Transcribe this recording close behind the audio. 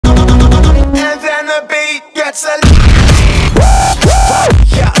that's a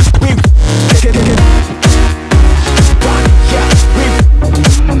yeah, we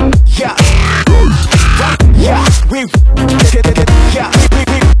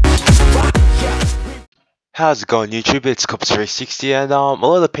How's it going, YouTube? It's Cops360, and a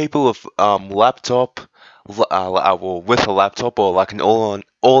lot of people with laptop, well, with a laptop or like an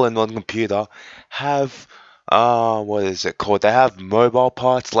all-in-one computer have what is it called? They have mobile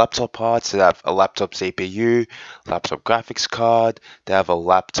parts, laptop parts. They have a laptop CPU, laptop graphics card. They have a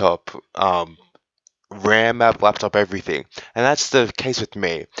laptop RAM, have laptop everything, and that's the case with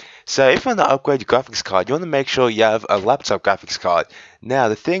me. So if you want to upgrade your graphics card, you want to make sure you have a laptop graphics card. Now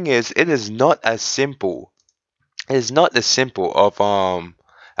the thing is, it is not as simple. It is not as simple of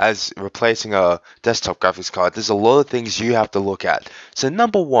as replacing a desktop graphics card. There's a lot of things you have to look at. So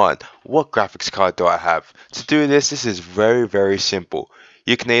number one, what graphics card do I have? To do this is very simple.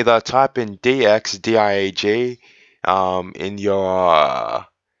 You can either type in DIAG in your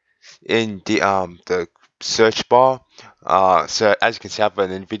the search bar. So as you can see, I have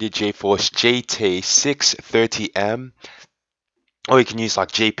an NVIDIA GeForce GT 630M, or you can use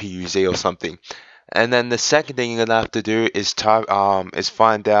like GPU-Z or something. And then the second thing you're gonna have to do is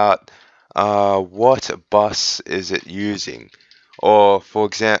find out what bus is it using, or for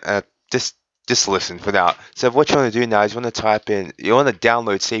example, just listen for now. So what you want to do now is you want to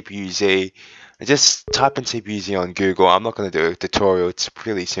download CPU-Z. Just type in CPU-Z on Google. I'm not gonna do a tutorial. It's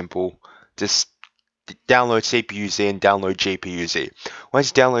pretty simple. Just download CPU-Z and download GPU-Z. Once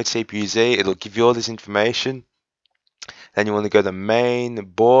you download CPU-Z, it'll give you all this information. Then you want to go to main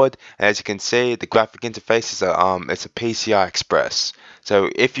board, and as you can see, the graphic interface is it's a PCI Express. So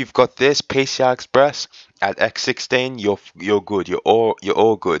if you've got this PCI Express at X16, you're good. You're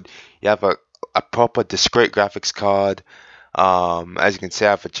all good. You have a proper discrete graphics card. As you can see, I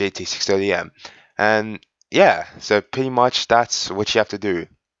have a GT 630M, and yeah, so pretty much that's what you have to do.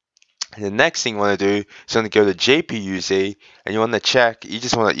 And the next thing you want to do is you want to go to GPU-Z, and you want to check. You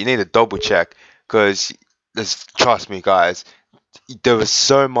need to double check, because trust me guys, there is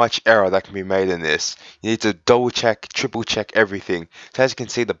so much error that can be made in this. You need to double check, triple check everything. So as you can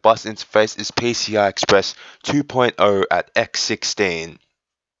see, the bus interface is PCI Express 2.0 at X16,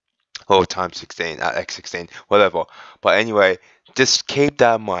 or times 16 at X16, whatever. But anyway, just keep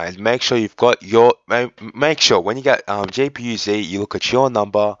that in mind. Make sure you've got make sure when you get GPU-Z, you look at your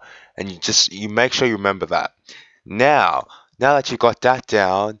number, and you make sure you remember that. Now that you got that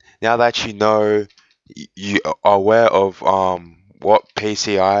down, now that you know, you are aware of what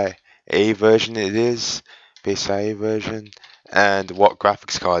PCIe version it is, PCIe version, and what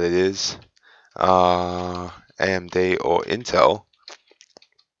graphics card it is, AMD or Intel.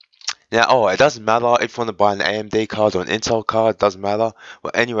 Now, it doesn't matter if you want to buy an AMD card or an Intel card, doesn't matter.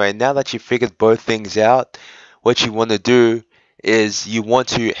 But anyway, now that you've figured both things out, what you want to do is you want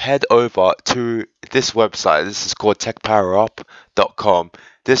to head over to this website. This is called techpowerup.com.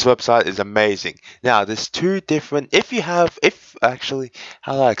 This website is amazing. Now, there's two different, how do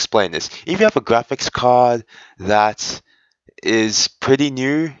I explain this? If you have a graphics card that is pretty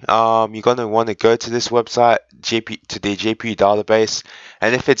new, you're going to want to go to this website, to the GPU database,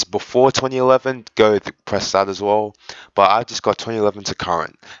 and if it's before 2011, press that as well, but I've just got 2011 to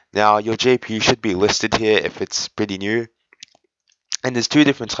current. Now, your GPU should be listed here if it's pretty new. And there's two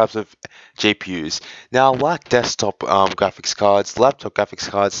different types of GPUs. Now, like desktop graphics cards, laptop graphics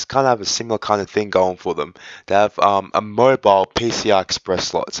cards kind of have a similar kind of thing going for them. They have a mobile PCI Express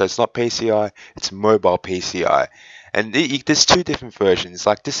slot. So it's not PCI, it's mobile PCI. And there's two different versions.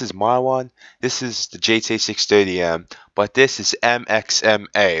 Like, this is my one. This is the GT 630M. But this is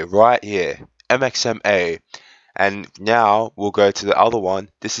MXMA right here. MXMA. And now we'll go to the other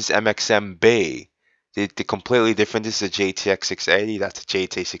one. This is MXMB. They're completely different. This is a GTX 680. That's a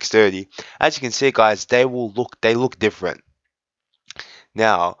GT 630. As you can see, guys, they look different.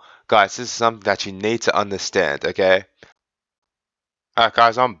 Now, guys, this is something that you need to understand. Okay. Alright,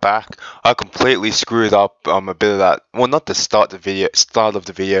 guys, I'm back. I completely screwed up a bit of that. Well, not the start of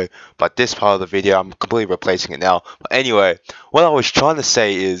the video, but this part of the video. I'm completely replacing it now. But anyway, what I was trying to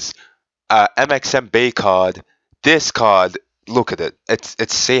say is, MXMB card. This card. Look at it.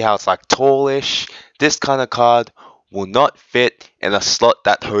 See how it's like tallish. This kind of card will not fit in a slot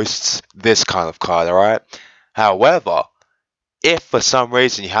that hosts this kind of card, alright? However, if for some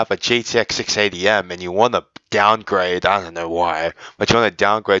reason you have a GTX 680M and you want to downgrade, I don't know why, but you want to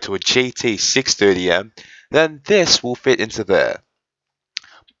downgrade to a GT 630M, then this will fit into there.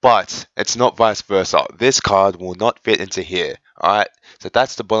 But it's not vice versa. This card will not fit into here. Alright, so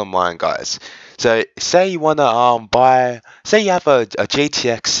that's the bottom line, guys. So say you wanna say you have a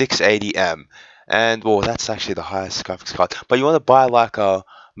GTX 680M, and well, that's actually the highest graphics card. But you want to buy like a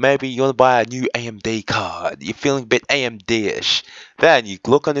maybe you want to buy a new AMD card. You're feeling a bit AMD-ish. Then you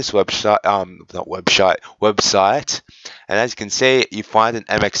look on this website, not website, and as you can see, you find an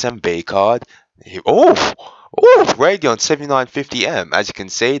MXMB card. Oh, oh, Radeon 7950M. As you can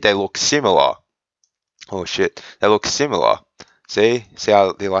see, they look similar. Oh shit, they look similar. See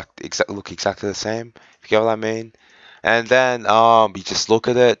how they look exactly the same. If you get what I mean. And then you just look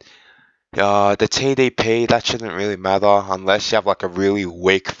at it. The TDP, that shouldn't really matter unless you have like a really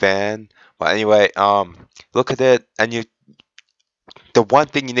weak fan. But anyway, look at it, and the one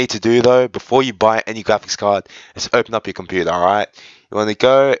thing you need to do though before you buy any graphics card is open up your computer. All right, you want to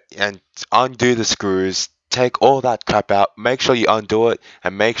go and undo the screws, take all that crap out, make sure you undo it,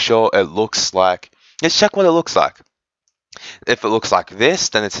 and make sure it looks like. Just check what it looks like. If it looks like this,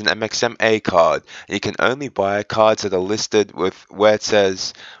 then it's an MXMA card. You can only buy cards that are listed with where it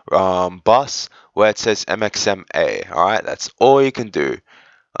says bus, where it says MXMA. Alright, that's all you can do.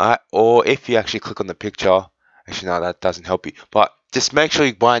 Alright, or if you actually click on the picture, actually no, that doesn't help you. But just make sure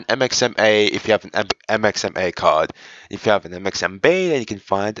you buy an MXMA if you have an MXMA card. If you have an MXMB, then you can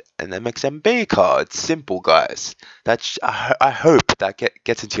find an MXMB card. Simple, guys. That's I hope that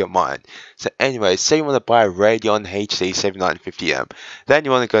gets into your mind. So anyway, say you want to buy a Radeon HD 7950M, then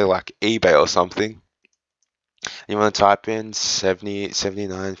you want to go to like eBay or something. You want to type in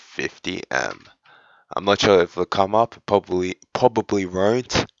 7950M. I'm not sure if it'll come up. Probably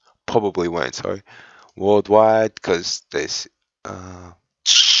won't. Probably won't. Sorry. Worldwide, because there's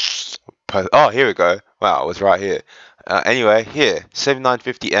oh, here we go. Wow, I was right here. Anyway, here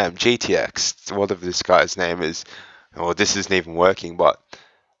 7950M GTX. Whatever this guy's name is. Well, this isn't even working, but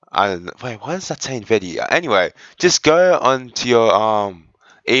I don't know. Wait, why does that say Nvidia? Anyway, just go onto your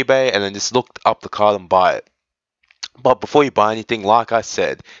eBay and then just look up the card and buy it. But before you buy anything, like I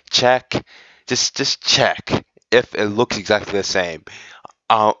said, check, just check if it looks exactly the same.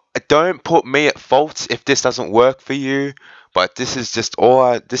 Don't put me at fault if this doesn't work for you, but this is just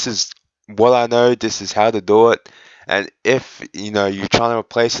this is what I know, this is how to do it. And if you're trying to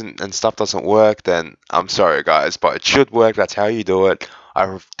replace it and stuff doesn't work, then I'm sorry guys, but it should work. That's how you do it.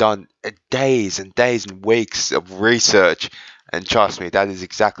 I've done days and days and weeks of research, and trust me, that is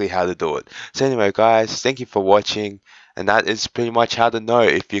exactly how to do it. So anyway guys, thank you for watching, and that is pretty much how to know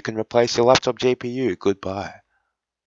if you can replace your laptop GPU. Goodbye.